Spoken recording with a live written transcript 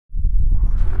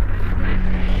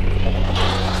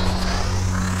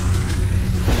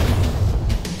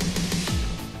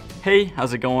Hey,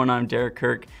 how's it going? I'm Derek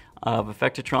Kirk of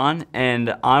Effectatron,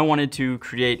 and I wanted to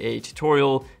create a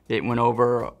tutorial that went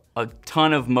over a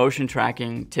ton of motion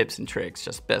tracking tips and tricks,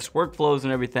 just best workflows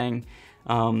and everything.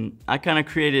 I kind of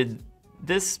created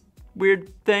this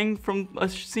weird thing from a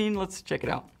scene. Let's check it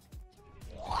out.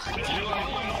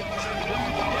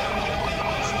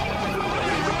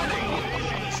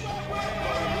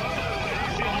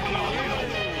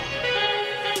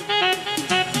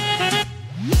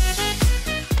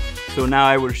 So now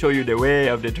I will show you the way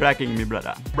of the tracking, mi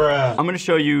brother. I'm going to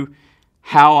show you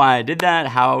how I did that,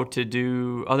 how to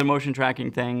do other motion tracking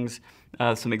things,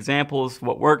 some examples,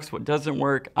 what works, what doesn't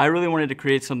work. I really wanted to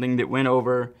create something that went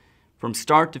over from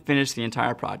start to finish the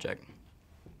entire project.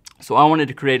 So I wanted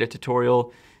to create a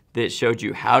tutorial that showed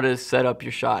you how to set up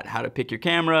your shot, how to pick your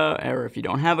camera, or if you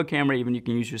don't have a camera, even you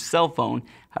can use your cell phone,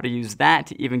 how to use that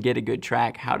to even get a good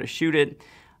track, how to shoot it.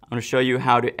 I'm going to show you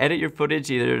how to edit your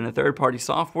footage either in a third-party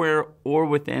software or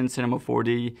within Cinema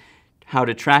 4D, how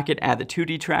to track it, add the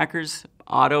 2D trackers,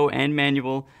 auto and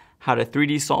manual, how to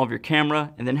 3D solve your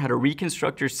camera, and then how to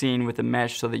reconstruct your scene with a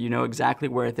mesh so that you know exactly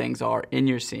where things are in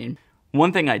your scene.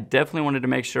 One thing I definitely wanted to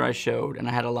make sure I showed, and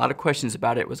I had a lot of questions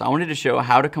about it, was I wanted to show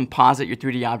how to composite your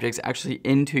 3D objects actually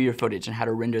into your footage and how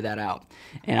to render that out.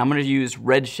 And I'm going to use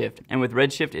Redshift, and with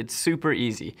Redshift it's super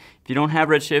easy. If you don't have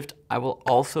Redshift, I will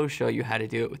also show you how to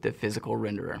do it with the physical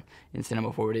renderer in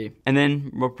Cinema 4D. And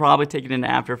then we'll probably take it into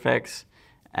After Effects,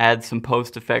 add some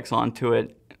post effects onto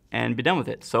it, and be done with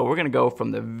it. So we're going to go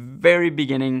from the very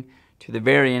beginning to the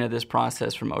very end of this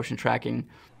process for motion tracking.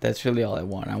 That's really all I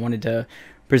want. I wanted to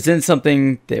present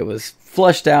something that was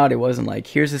flushed out. It wasn't like,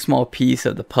 here's a small piece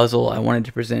of the puzzle. I wanted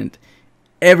to present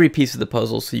every piece of the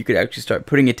puzzle so you could actually start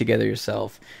putting it together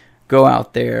yourself. Go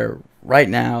out there right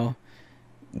now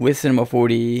with Cinema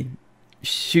 4D,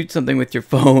 shoot something with your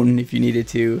phone if you needed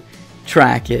to,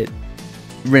 track it,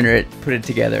 render it, put it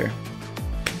together.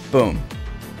 Boom.